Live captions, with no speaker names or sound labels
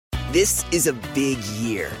This is a big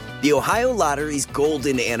year. The Ohio Lottery's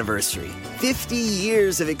golden anniversary. 50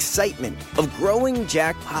 years of excitement, of growing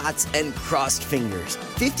jackpots and crossed fingers.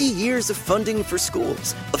 50 years of funding for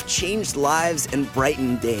schools, of changed lives and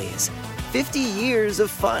brightened days. 50 years of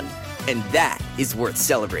fun. And that is worth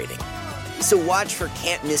celebrating. So watch for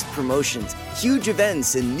can't-miss promotions, huge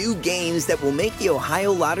events, and new games that will make the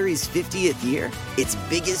Ohio Lottery's 50th year its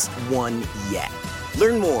biggest one yet.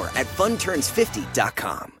 Learn more at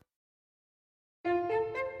funturns50.com.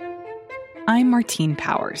 I'm Martine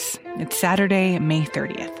Powers. It's Saturday, May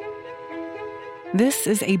 30th. This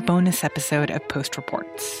is a bonus episode of Post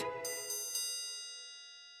Reports.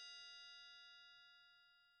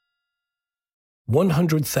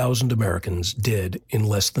 $100,000 Americans dead in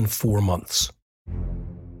less than 4 months.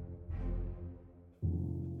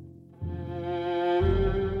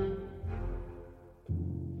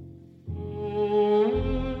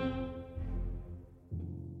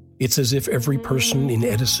 It's as if every person in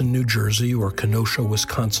Edison, New Jersey or Kenosha,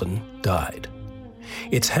 Wisconsin died.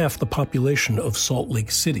 It's half the population of Salt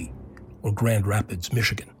Lake City or Grand Rapids,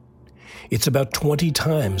 Michigan. It's about 20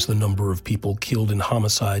 times the number of people killed in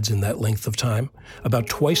homicides in that length of time, about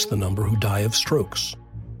twice the number who die of strokes.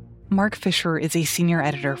 Mark Fisher is a senior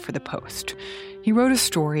editor for The Post. He wrote a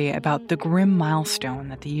story about the grim milestone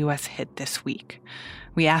that the U.S. hit this week.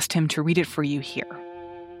 We asked him to read it for you here.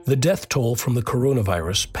 The death toll from the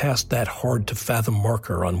coronavirus passed that hard-to-fathom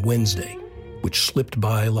marker on Wednesday, which slipped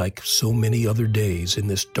by like so many other days in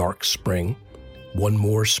this dark spring. One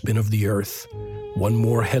more spin of the earth, one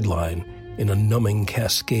more headline in a numbing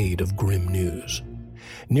cascade of grim news.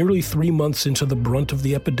 Nearly 3 months into the brunt of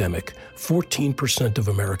the epidemic, 14% of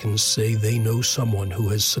Americans say they know someone who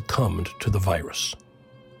has succumbed to the virus.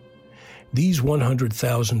 These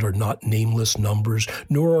 100,000 are not nameless numbers,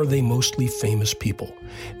 nor are they mostly famous people.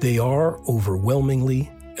 They are overwhelmingly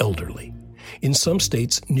elderly. In some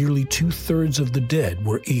states, nearly 2/3 of the dead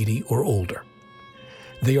were 80 or older.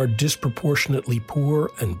 They are disproportionately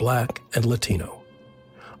poor and Black and Latino.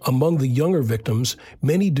 Among the younger victims,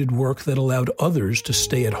 many did work that allowed others to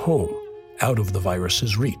stay at home, out of the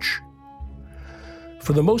virus's reach.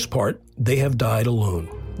 For the most part, they have died alone,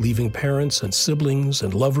 leaving parents and siblings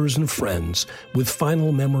and lovers and friends with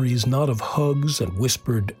final memories not of hugs and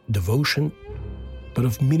whispered devotion, but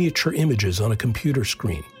of miniature images on a computer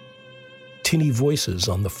screen, tinny voices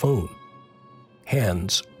on the phone,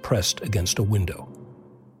 hands pressed against a window.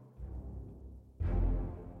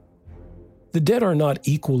 The dead are not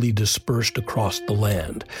equally dispersed across the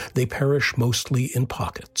land. They perish mostly in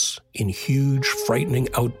pockets, in huge, frightening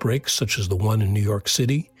outbreaks such as the one in New York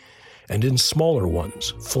City, and in smaller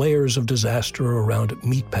ones, flares of disaster around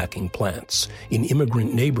meatpacking plants, in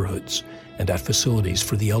immigrant neighborhoods, and at facilities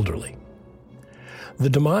for the elderly. The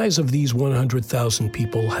demise of these 100,000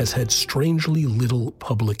 people has had strangely little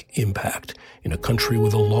public impact in a country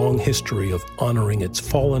with a long history of honoring its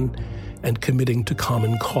fallen and committing to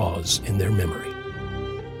common cause in their memory.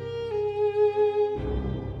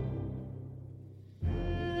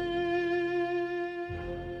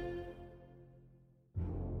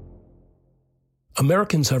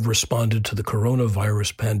 Americans have responded to the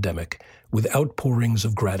coronavirus pandemic with outpourings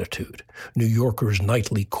of gratitude. New Yorkers'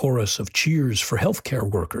 nightly chorus of cheers for healthcare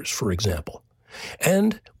workers, for example,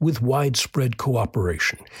 and with widespread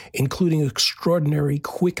cooperation, including extraordinary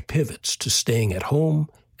quick pivots to staying at home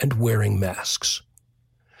and wearing masks.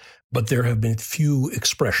 But there have been few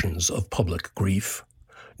expressions of public grief.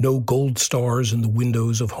 No gold stars in the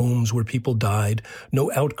windows of homes where people died,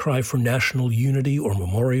 no outcry for national unity or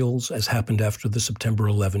memorials as happened after the September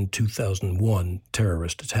 11, 2001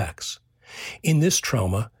 terrorist attacks. In this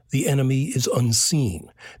trauma, the enemy is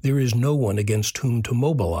unseen. There is no one against whom to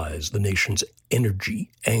mobilize the nation's energy,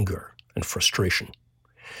 anger, and frustration.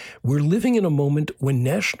 We're living in a moment when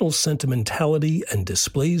national sentimentality and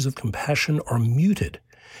displays of compassion are muted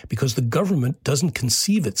because the government doesn't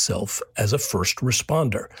conceive itself as a first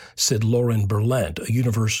responder, said Lauren Berlant, a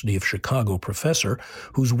University of Chicago professor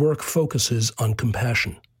whose work focuses on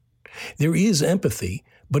compassion. There is empathy,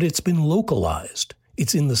 but it's been localized.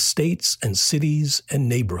 It's in the states and cities and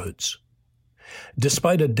neighborhoods.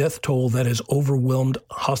 Despite a death toll that has overwhelmed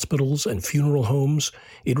hospitals and funeral homes,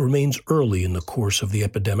 it remains early in the course of the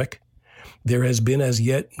epidemic. There has been as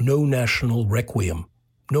yet no national requiem,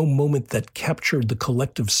 no moment that captured the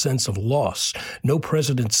collective sense of loss, no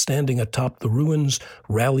president standing atop the ruins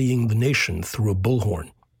rallying the nation through a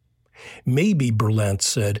bullhorn. Maybe, Berlant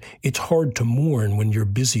said, it's hard to mourn when you're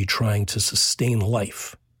busy trying to sustain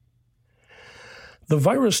life. The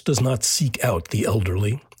virus does not seek out the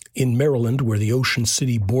elderly. In Maryland, where the Ocean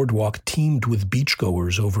City boardwalk teemed with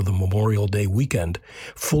beachgoers over the Memorial Day weekend,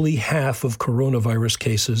 fully half of coronavirus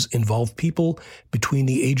cases involve people between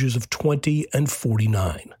the ages of 20 and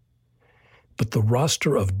 49. But the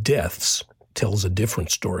roster of deaths tells a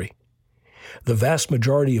different story. The vast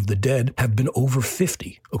majority of the dead have been over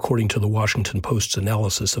 50, according to the Washington Post's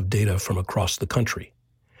analysis of data from across the country.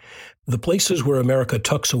 The places where America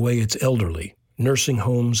tucks away its elderly, nursing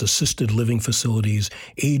homes, assisted living facilities,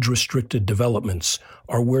 age-restricted developments,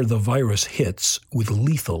 are where the virus hits with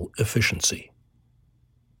lethal efficiency.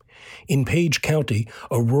 In Page County,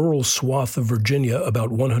 a rural swath of Virginia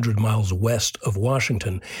about 100 miles west of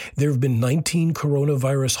Washington, there have been 19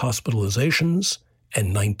 coronavirus hospitalizations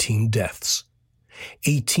and 19 deaths.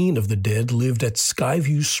 18 of the dead lived at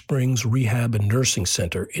Skyview Springs Rehab and Nursing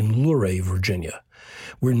Center in Luray, Virginia,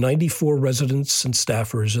 where 94 residents and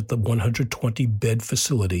staffers at the 120-bed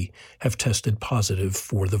facility have tested positive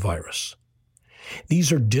for the virus.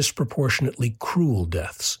 These are disproportionately cruel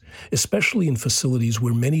deaths, especially in facilities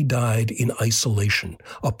where many died in isolation,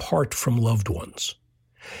 apart from loved ones.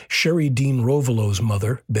 Sherry Dean Rovelo's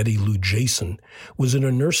mother, Betty Lou Jason, was in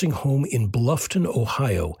a nursing home in Bluffton,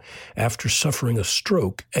 Ohio, after suffering a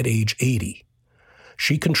stroke at age 80.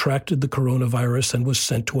 She contracted the coronavirus and was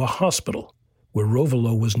sent to a hospital, where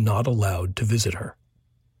Rovelo was not allowed to visit her.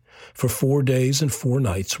 For 4 days and 4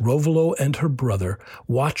 nights, Rovelo and her brother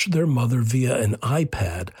watched their mother via an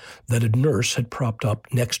iPad that a nurse had propped up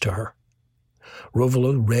next to her.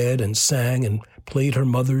 Rovelo read and sang and played her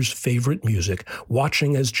mother's favorite music,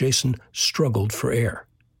 watching as Jason struggled for air.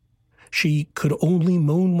 She could only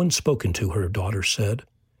moan when spoken to, her daughter said.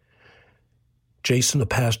 Jason, a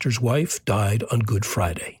pastor's wife, died on Good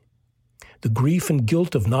Friday. The grief and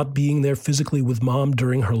guilt of not being there physically with Mom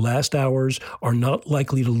during her last hours are not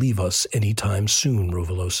likely to leave us anytime soon,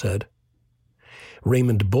 Rovelo said.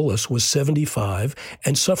 Raymond Bullis was 75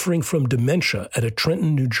 and suffering from dementia at a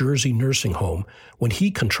Trenton, New Jersey nursing home when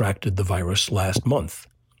he contracted the virus last month.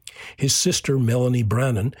 His sister, Melanie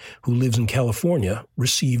Brannon, who lives in California,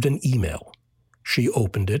 received an email. She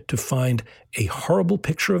opened it to find a horrible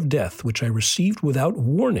picture of death, which I received without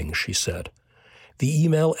warning, she said. The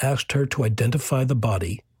email asked her to identify the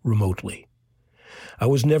body remotely. I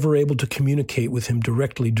was never able to communicate with him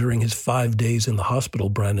directly during his 5 days in the hospital,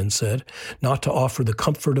 Brannon said, not to offer the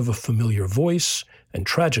comfort of a familiar voice, and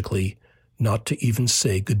tragically, not to even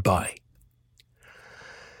say goodbye.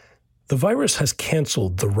 The virus has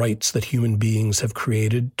canceled the rites that human beings have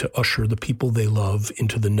created to usher the people they love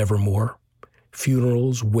into the nevermore.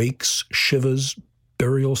 Funerals, wakes, shivas,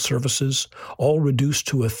 burial services, all reduced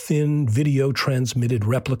to a thin video-transmitted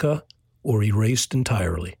replica or erased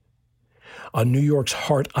entirely. On New York's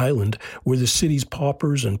Hart Island, where the city's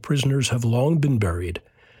paupers and prisoners have long been buried,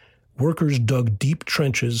 workers dug deep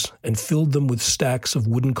trenches and filled them with stacks of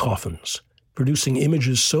wooden coffins, producing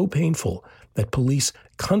images so painful that police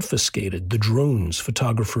confiscated the drones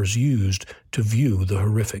photographers used to view the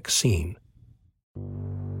horrific scene.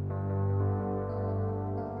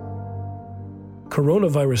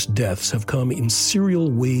 Coronavirus deaths have come in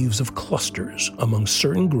serial waves of clusters among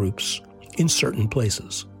certain groups in certain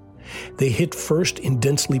places. They hit first in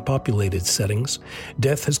densely populated settings.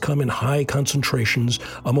 Death has come in high concentrations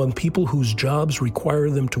among people whose jobs require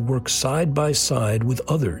them to work side by side with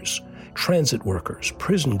others, transit workers,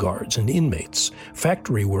 prison guards and inmates,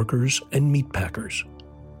 factory workers and meatpackers.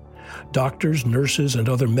 Doctors, nurses, and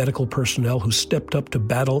other medical personnel who stepped up to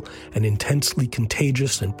battle an intensely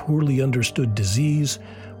contagious and poorly understood disease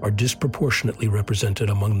are disproportionately represented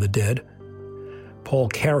among the dead. Paul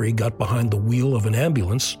Carey got behind the wheel of an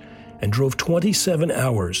ambulance and drove 27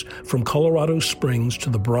 hours from Colorado Springs to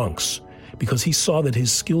the Bronx because he saw that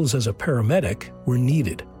his skills as a paramedic were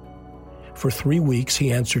needed. For 3 weeks,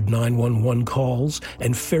 he answered 911 calls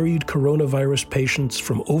and ferried coronavirus patients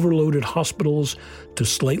from overloaded hospitals to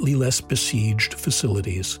slightly less besieged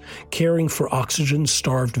facilities, caring for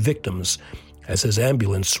oxygen-starved victims as his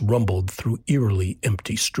ambulance rumbled through eerily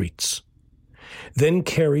empty streets. Then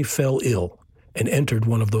Carey fell ill and entered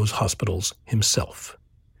one of those hospitals himself.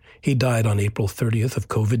 He died on April 30th of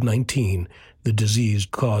COVID-19, the disease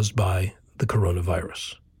caused by the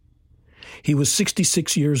coronavirus. He was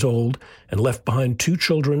 66 years old and left behind 2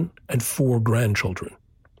 children and 4 grandchildren.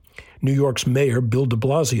 New York's mayor, Bill de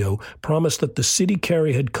Blasio, promised that the city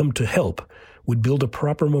Carey had come to help would build a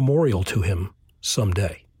proper memorial to him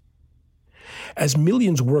someday. As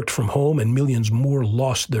millions worked from home and millions more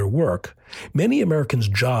lost their work, many Americans'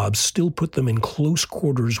 jobs still put them in close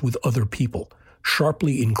quarters with other people,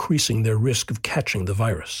 sharply increasing their risk of catching the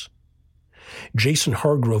virus. Jason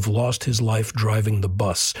Hargrove lost his life driving the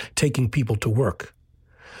bus, taking people to work.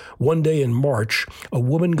 One day in March, a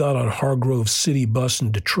woman got on Hargrove's city bus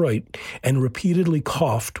in Detroit and repeatedly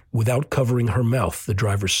coughed without covering her mouth, the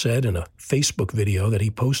driver said in a Facebook video that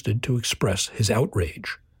he posted to express his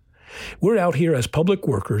outrage. We're out here as public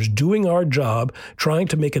workers doing our job, trying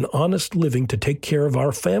to make an honest living to take care of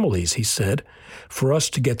our families, he said. For us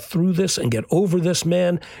to get through this and get over this,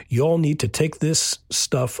 man, y'all need to take this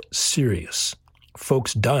stuff serious.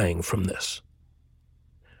 Folks dying from this.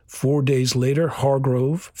 4 days later,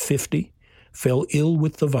 Hargrove, 50, fell ill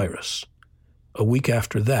with the virus. A week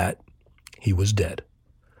after that, he was dead.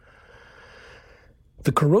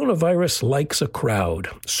 The coronavirus likes a crowd.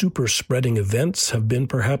 Super-spreading events have been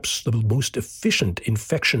perhaps the most efficient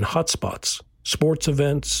infection hotspots. Sports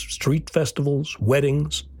events, street festivals,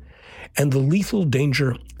 weddings. And the lethal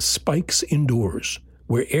danger spikes indoors,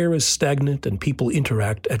 where air is stagnant and people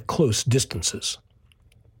interact at close distances.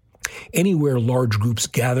 Anywhere large groups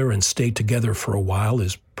gather and stay together for a while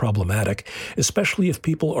is problematic, especially if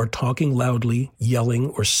people are talking loudly,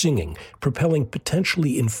 yelling, or singing, propelling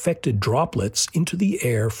potentially infected droplets into the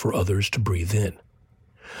air for others to breathe in.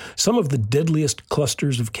 Some of the deadliest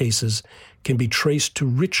clusters of cases can be traced to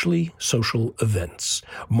richly social events.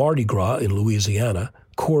 Mardi Gras in Louisiana,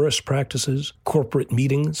 chorus practices, corporate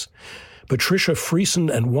meetings. Patricia Friesen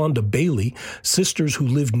and Wanda Bailey, sisters who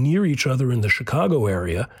lived near each other in the Chicago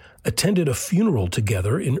area, attended a funeral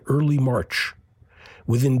together in early March.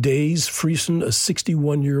 Within days, Friesen, a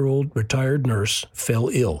 61-year-old retired nurse, fell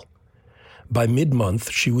ill. By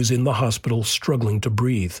mid-month, she was in the hospital struggling to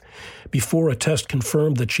breathe. Before a test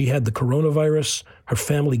confirmed that she had the coronavirus, her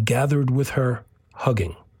family gathered with her,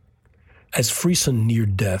 hugging. As Friesen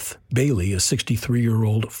neared death, Bailey, a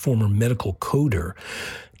 63-year-old former medical coder,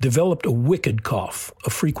 developed a wicked cough, a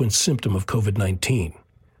frequent symptom of COVID-19.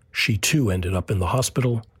 She too ended up in the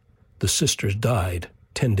hospital. The sisters died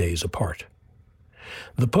 10 days apart.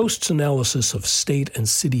 The Post's analysis of state and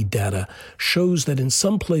city data shows that in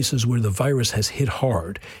some places where the virus has hit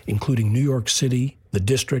hard, including New York City, the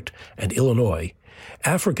District, and Illinois,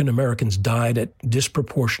 African Americans died at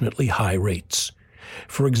disproportionately high rates.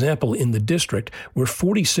 For example, in the District, where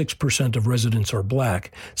 46% of residents are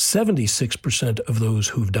black, 76% of those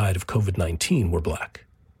who've died of COVID-19 were black.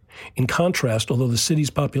 In contrast, although the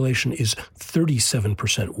city's population is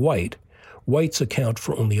 37% white, whites account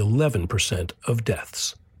for only 11% of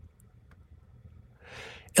deaths.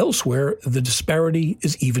 Elsewhere, the disparity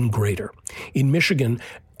is even greater. In Michigan,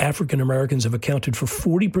 African Americans have accounted for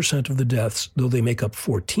 40% of the deaths, though they make up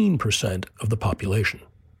 14% of the population.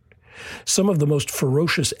 Some of the most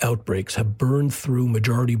ferocious outbreaks have burned through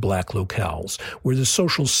majority black locales, where the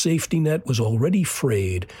social safety net was already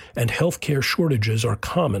frayed and healthcare shortages are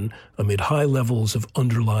common amid high levels of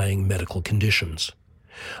underlying medical conditions.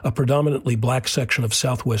 A predominantly black section of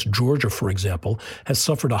southwest Georgia, for example, has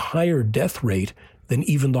suffered a higher death rate than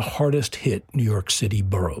even the hardest hit New York City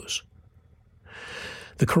boroughs.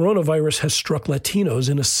 The coronavirus has struck Latinos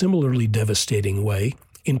in a similarly devastating way,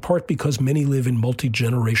 in part because many live in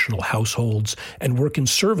multi-generational households and work in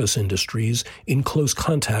service industries in close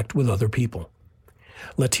contact with other people.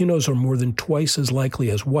 Latinos are more than twice as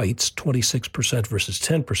likely as whites, 26% versus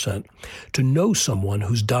 10%, to know someone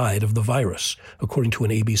who's died of the virus, according to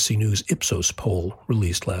an ABC News Ipsos poll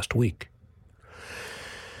released last week.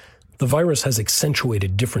 The virus has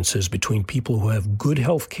accentuated differences between people who have good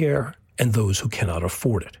health care and those who cannot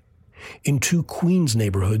afford it. In two Queens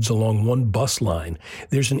neighborhoods along one bus line,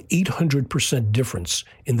 there's an 800% difference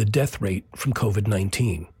in the death rate from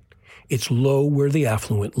COVID-19. It's low where the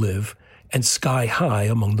affluent live and sky high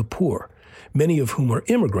among the poor, many of whom are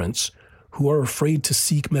immigrants who are afraid to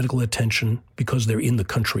seek medical attention because they're in the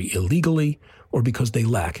country illegally or because they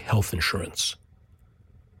lack health insurance.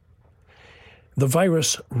 The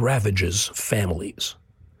virus ravages families.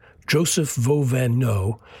 Joseph Vo Van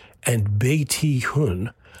No and Bay Thi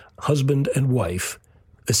Huynh, husband and wife,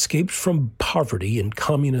 escaped from poverty in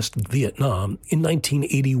communist Vietnam in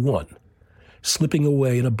 1981, slipping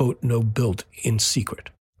away in a boat No built in secret.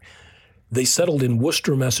 They settled in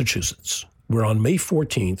Worcester, Massachusetts, where on May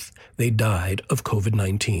 14th they died of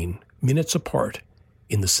COVID-19, minutes apart,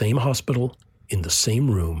 in the same hospital, in the same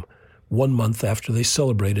room, 1 month after they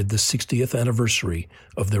celebrated the 60th anniversary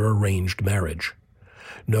of their arranged marriage.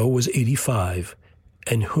 No was 85,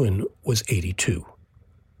 and Huynh was 82.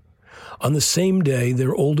 On the same day,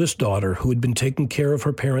 their oldest daughter, who had been taking care of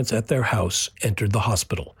her parents at their house, entered the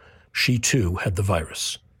hospital. She, too, had the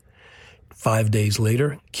virus. 5 days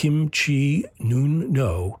later, Kim Chi Noon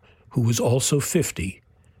No, who was also 50,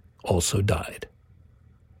 also died.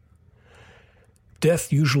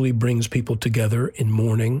 Death usually brings people together in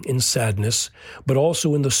mourning, in sadness, but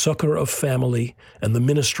also in the succor of family and the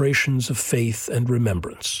ministrations of faith and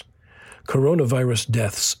remembrance. Coronavirus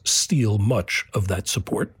deaths steal much of that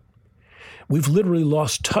support. We've literally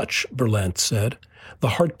lost touch, Berlant said. The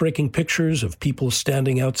heartbreaking pictures of people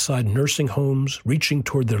standing outside nursing homes, reaching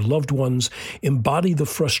toward their loved ones, embody the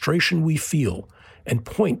frustration we feel and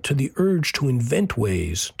point to the urge to invent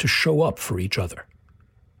ways to show up for each other.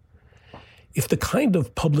 If the kind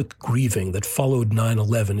of public grieving that followed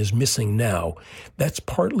 9/11 is missing now, that's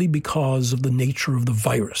partly because of the nature of the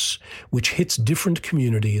virus, which hits different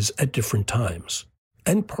communities at different times,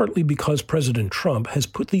 and partly because President Trump has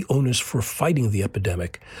put the onus for fighting the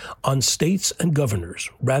epidemic on states and governors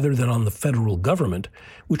rather than on the federal government,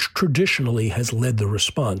 which traditionally has led the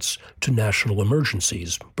response to national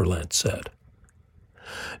emergencies, Berlant said.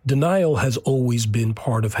 Denial has always been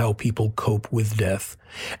part of how people cope with death,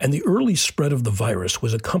 and the early spread of the virus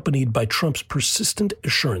was accompanied by Trump's persistent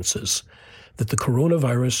assurances that the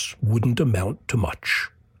coronavirus wouldn't amount to much.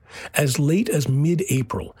 As late as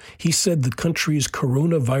mid-April, he said the country's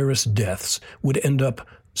coronavirus deaths would end up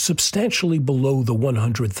substantially below the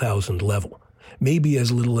 100,000 level, maybe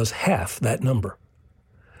as little as half that number.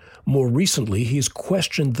 More recently, he has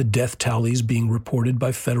questioned the death tallies being reported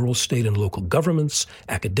by federal, state, and local governments,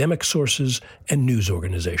 academic sources, and news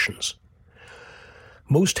organizations.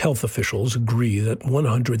 Most health officials agree that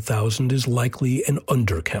 100,000 is likely an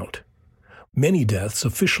undercount. Many deaths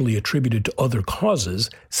officially attributed to other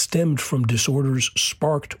causes stemmed from disorders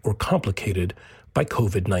sparked or complicated by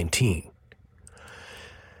COVID-19.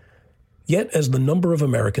 Yet, as the number of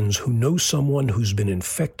Americans who know someone who's been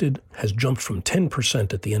infected has jumped from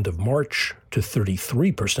 10% at the end of March to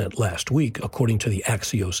 33% last week, according to the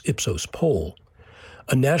Axios-Ipsos poll,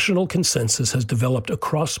 a national consensus has developed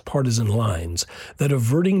across partisan lines that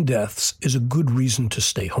averting deaths is a good reason to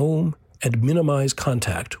stay home and minimize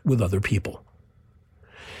contact with other people.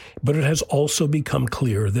 But it has also become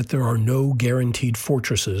clear that there are no guaranteed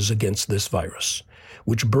fortresses against this virus,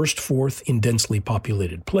 which burst forth in densely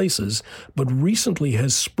populated places, but recently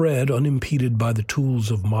has spread unimpeded by the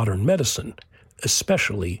tools of modern medicine,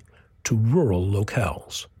 especially to rural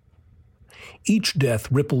locales. Each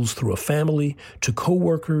death ripples through a family to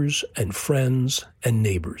coworkers and friends and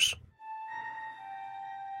neighbors.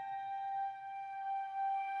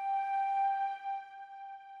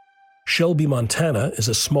 Shelby, Montana is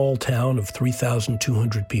a small town of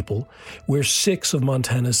 3,200 people where 6 of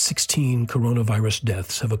Montana's 16 coronavirus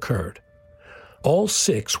deaths have occurred. All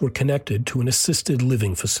 6 were connected to an assisted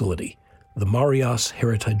living facility, the Marias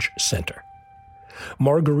Heritage Center.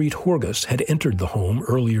 Marguerite Horgus had entered the home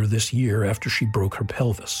earlier this year after she broke her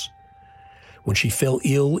pelvis. When she fell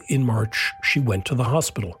ill in March, she went to the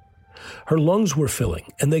hospital. Her lungs were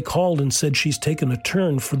filling, and they called and said she's taken a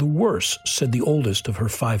turn for the worse, said the oldest of her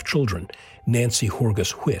 5 children, Nancy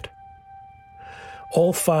Horgus Whitt.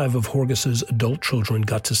 All 5 of Horgus's adult children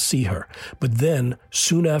got to see her, but then,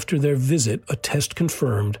 soon after their visit, a test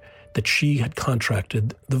confirmed that she had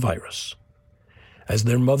contracted the virus. As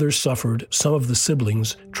their mother suffered, some of the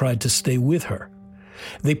siblings tried to stay with her.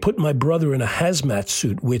 They put my brother in a hazmat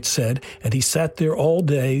suit, Whitt said, and he sat there all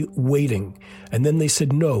day waiting. And then they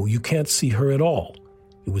said, no, you can't see her at all.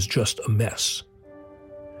 It was just a mess.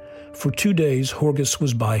 For 2 days, Horgus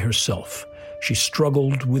was by herself. She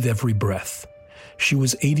struggled with every breath. She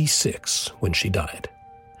was 86 when she died.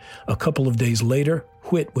 A couple of days later,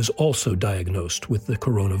 Whitt was also diagnosed with the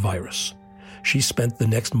coronavirus. She spent the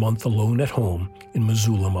next month alone at home in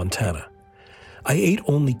Missoula, Montana. I ate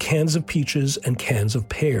only cans of peaches and cans of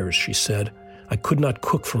pears, she said. I could not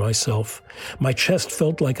cook for myself. My chest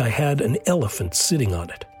felt like I had an elephant sitting on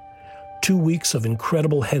it. 2 weeks of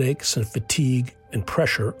incredible headaches and fatigue and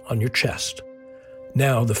pressure on your chest.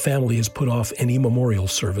 Now the family has put off any memorial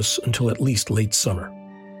service until at least late summer.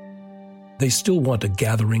 They still want a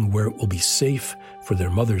gathering where it will be safe for their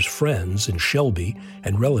mother's friends in Shelby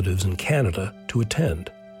and relatives in Canada to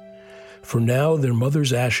attend. For now, their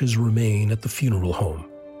mother's ashes remain at the funeral home,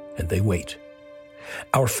 and they wait.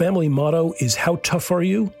 Our family motto is, how tough are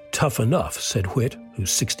you? Tough enough, said Whitt,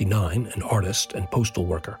 who's 69, an artist and postal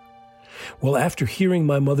worker. Well, after hearing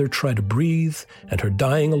my mother try to breathe and her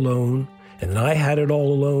dying alone, and I had it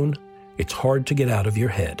all alone, it's hard to get out of your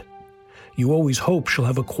head. You always hope she'll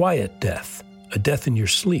have a quiet death, a death in your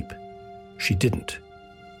sleep. She didn't.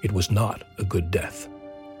 It was not a good death.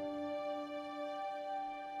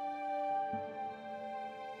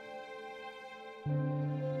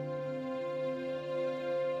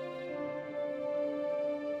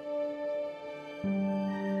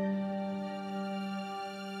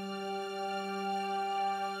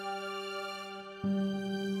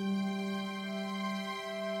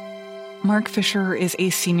 Mark Fisher is a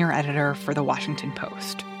senior editor for The Washington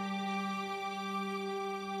Post.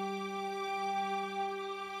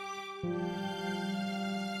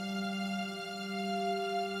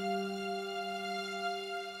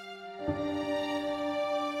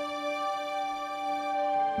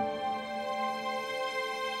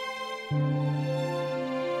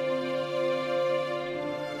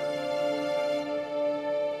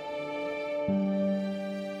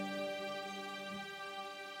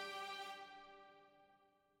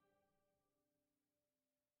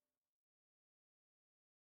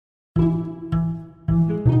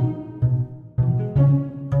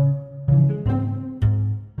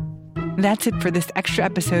 That's it for this extra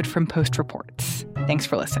episode from Post Reports. Thanks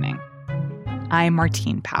for listening. I'm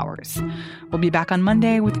Martine Powers. We'll be back on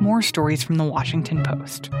Monday with more stories from The Washington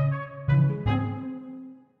Post.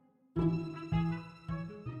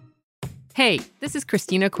 Hey, this is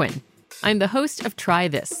Christina Quinn. I'm the host of Try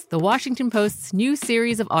This, The Washington Post's new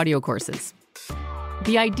series of audio courses.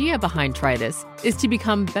 The idea behind Try This is to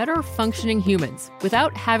become better functioning humans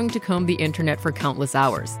without having to comb the internet for countless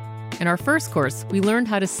hours. In our first course, we learned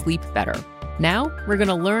how to sleep better. Now, we're going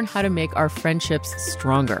to learn how to make our friendships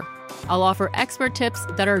stronger. I'll offer expert tips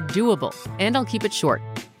that are doable, and I'll keep it short.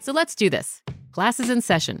 So let's do this. Class is in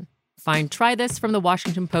session. Find Try This from The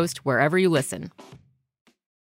Washington Post wherever you listen.